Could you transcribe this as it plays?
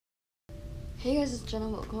Hey guys, it's Jenna.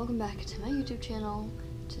 Welcome back to my YouTube channel.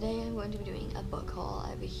 Today I'm going to be doing a book haul.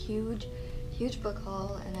 I have a huge book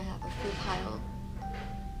haul, and I have a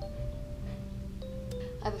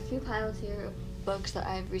few piles here of books that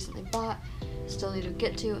I've recently bought, still need to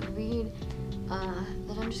get to and read,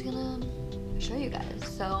 that I'm just gonna show you guys.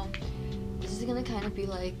 So this is gonna kind of be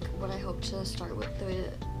like what I hope to start with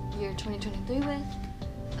the year 2023 with,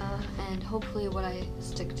 and hopefully what I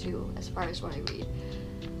stick to as far as what I read.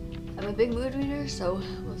 I'm a big mood reader, so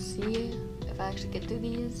we'll see if I actually get through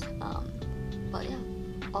these, but yeah.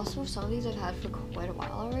 Also, some of these I've had for quite a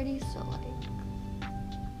while already, so like,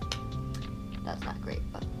 that's not great,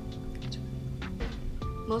 but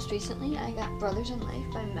most recently I got Brothers in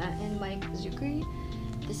Life by Matt and Mike Zuckery.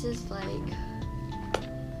 This is like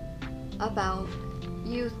about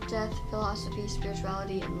youth, death, philosophy,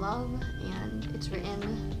 spirituality, and love, and it's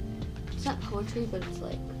not poetry, but it's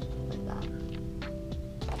like that.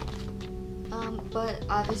 But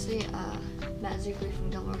obviously, Matt Zuckery from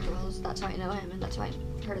Gilmore Girls, that's how I know him, and that's how I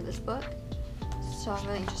heard of this book. So I'm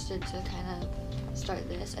really interested to kind of start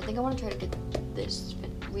this. I think I want to try to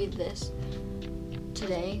read this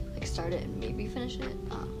today, like start it and maybe finish it.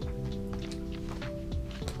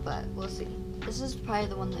 But we'll see. This is probably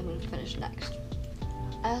the one that I'm going to finish next.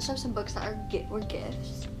 I also have some books that were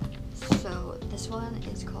gifts. So this one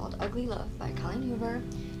is called Ugly Love by Colleen Hoover.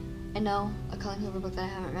 I know, a Colleen Hoover book that I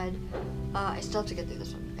haven't read. I still have to get through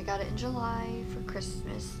this one. I got it in July for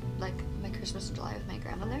Christmas, like my Christmas in July with my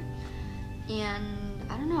grandmother. And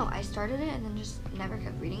I don't know, I started it and then just never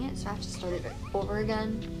kept reading it, so I have to start it over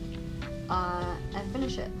again and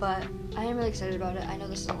finish it. But I am really excited about it. I know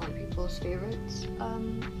this is a lot of people's favorites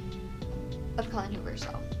of Colleen Hoover,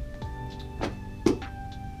 so.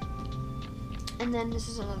 And then this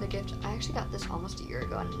is another gift. I actually got this almost a year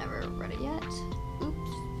ago and never read it yet.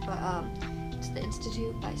 Oops. But it's The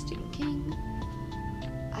Institute by Stephen King.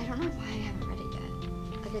 I don't know why I haven't read it yet.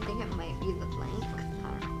 Like, I think it might be the length.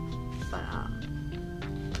 I don't know.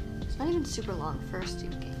 But it's not even super long for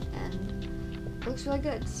Stephen King, and it looks really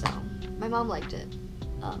good. So my mom liked it.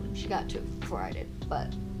 She got to it before I did,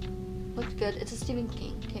 but looked good. It's a Stephen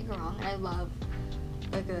King, can't go wrong. And I love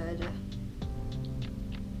a good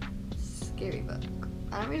scary book.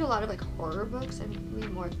 I don't read a lot of like horror books. I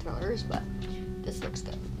read more thrillers, but this looks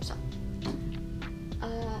good. So,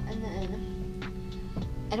 and then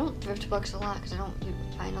I don't thrift books a lot because I don't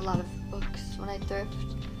find a lot of books when I thrift.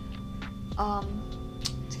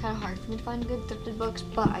 It's kind of hard for me to find good thrifted books,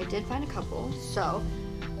 but I did find a couple. So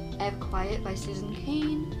I have Quiet by Susan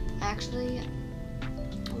Cain. I actually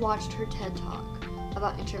watched her TED Talk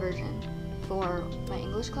about introversion for my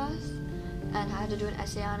English class, and I had to do an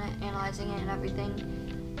essay on it, analyzing it and everything.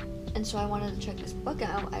 And so I wanted to check this book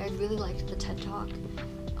out. I really liked the TED Talk.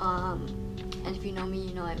 And if you know me,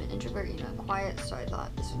 you know I'm an introvert, you know I'm quiet, so I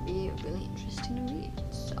thought this would be really interesting to read.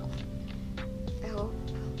 So I hope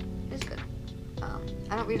it's good.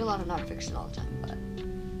 I don't read a lot of nonfiction all the time, but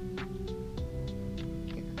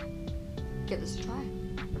here, give this a try.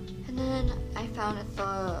 And then I found at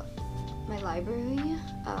my library,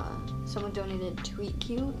 someone donated Tweet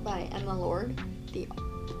Cute by Emma Lord, the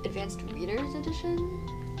Advanced Readers Edition.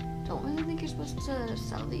 Don't really think you're supposed to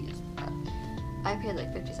sell these, but I paid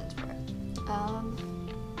like 50 cents for it.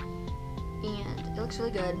 And it looks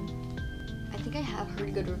really good. I think I have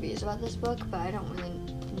heard good reviews about this book, but I don't really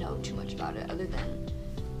know too much about it other than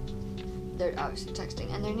they're obviously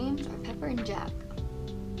texting, and their names are Pepper and Jack.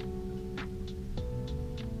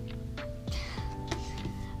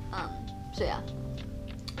 So yeah,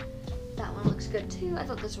 that one looks good too. I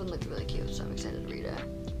thought this one looked really cute, so I'm excited to read it.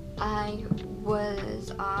 I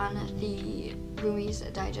was on the Roomies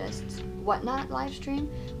Digest's Whatnot live stream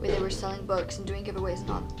where they were selling books and doing giveaways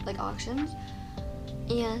and like auctions.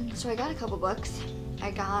 And so I got a couple books.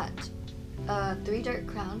 I got Three Dark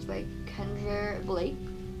Crowns by Kendra Blake,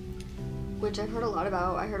 which I've heard a lot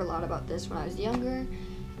about. I heard a lot about this when I was younger,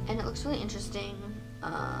 and it looks really interesting.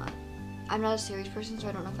 I'm not a series person, so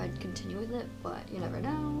I don't know if I'd continue with it, but you never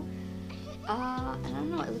know. And I don't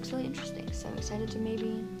know, it looks really interesting, so I'm excited to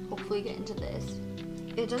maybe, hopefully get into this.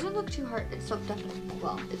 It doesn't look too hard, it's so definitely,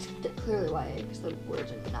 well, it's clearly YA because the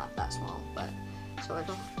words are not that small, but, so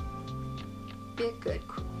it'll be a good,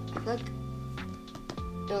 I feel like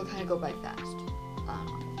it'll kind of go by fast, I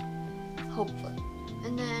don't know, hopefully.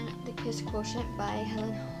 And then The Kiss Quotient by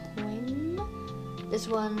Helen Hoyne. This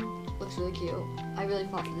one looks really cute. I really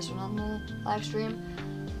fought for this one on the live stream.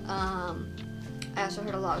 I also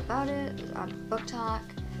heard a lot about it on Book Talk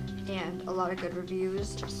and a lot of good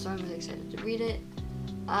reviews, so I'm really excited to read it.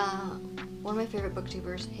 One of my favorite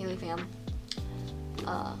booktubers, Haley Pham,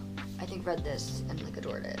 I think read this and like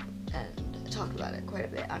adored it, and talked about it quite a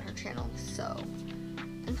bit on her channel, so,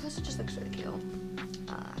 and plus it just looks really cute.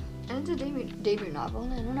 And it's a debut novel,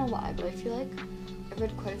 and I don't know why, but I feel like I've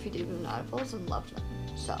read quite a few debut novels and loved them,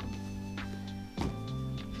 so.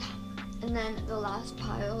 And then the last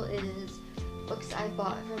pile is books I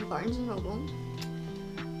bought from Barnes & Noble.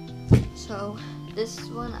 So this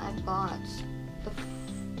one I bought the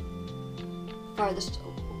farthest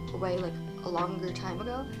away, like a longer time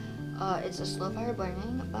ago. It's A Slow Fire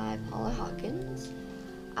Burning by Paula Hawkins.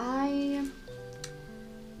 I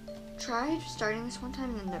tried starting this one time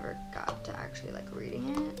and then never got to actually like reading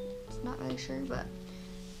it. It's not really sure, but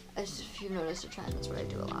if you've noticed a trend, that's what I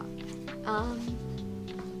do a lot.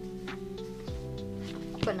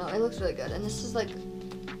 But no, it looks really good, and this is like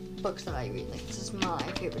books that I read. Like, this is my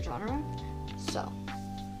favorite genre. So,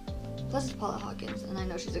 plus it's Paula Hawkins, and I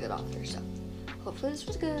know she's a good author. So, hopefully this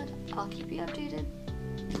was good. I'll keep you updated.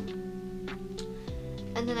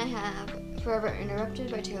 And then I have Forever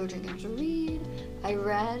Interrupted by Taylor Jenkins Reid. I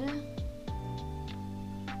read.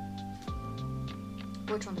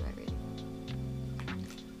 Which one did I read?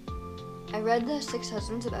 I read The Six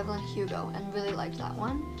Husbands of Evelyn Hugo and really liked that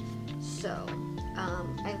one. So.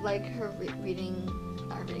 I like her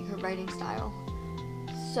her writing style.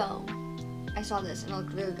 So, I saw this and it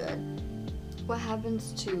looked really good. What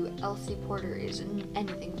happens to Elsie Porter is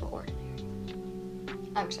anything but ordinary.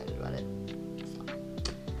 I'm excited about it. So.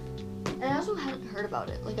 And I also hadn't heard about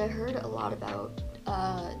it. Like, I heard a lot about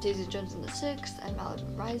Daisy Jones and the Six and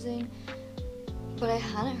Malibu Rising, but I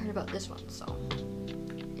hadn't heard about this one, so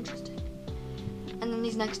interesting. And then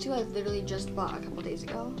these next two I literally just bought a couple days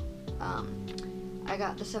ago. I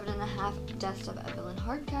got The 7.5 Deaths of Evelyn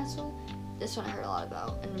Hardcastle. This one I heard a lot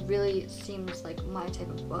about, and it really seems like my type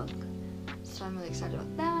of book, so I'm really excited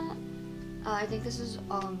about that. I think this is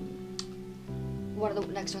one of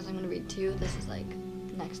the next ones I'm going to read too. This is like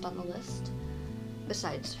next on the list,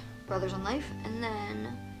 besides Brothers in Life. And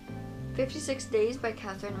then 56 Days by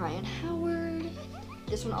Catherine Ryan Howard.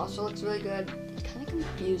 This one also looks really good. It's kind of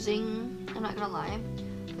confusing, I'm not going to lie.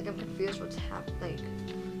 Like, I'm confused what's happening, like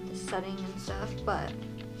setting and stuff, but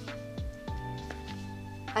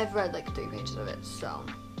I've read like 3 pages of it, so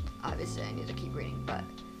obviously I need to keep reading, but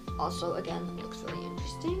also again it looks really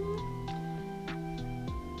interesting.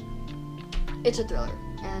 It's a thriller,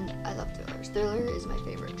 and I love thrillers. Thriller is my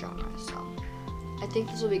favorite genre, so I think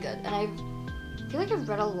this will be good. And I feel like I've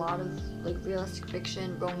read a lot of like realistic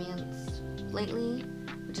fiction, romance lately,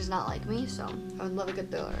 which is not like me, so I would love a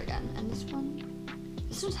good thriller again. And this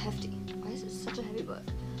one's hefty. Why is it such a heavy book?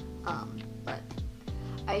 But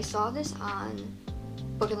I saw this on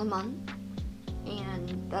Book of the Month, and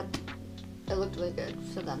it looked really good,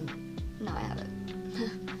 so then now I have it.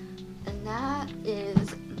 And that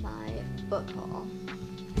is my book haul.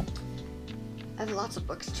 I have lots of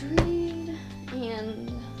books to read,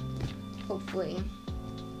 and hopefully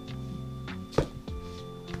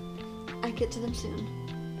I get to them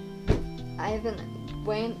soon. I have been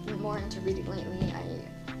way more into reading lately.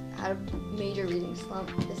 I had a major reading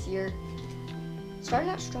slump this year. Started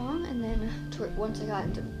out strong, and then once I got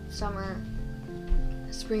into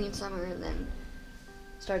spring and summer, and then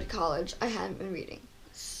started college, I hadn't been reading.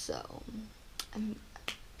 So I'm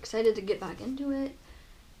excited to get back into it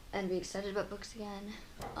and be excited about books again.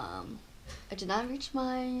 I did not reach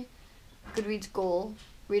my Goodreads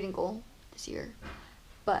reading goal this year,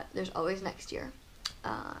 but there's always next year.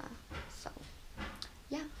 So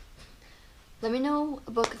yeah. Let me know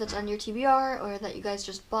a book that's on your TBR or that you guys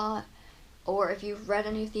just bought, or if you've read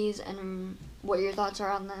any of these and what your thoughts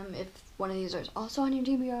are on them. If one of these is also on your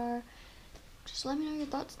TBR, just let me know your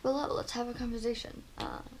thoughts below. Let's have a conversation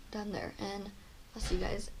down there, and I'll see you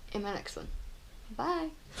guys in my next one. Bye!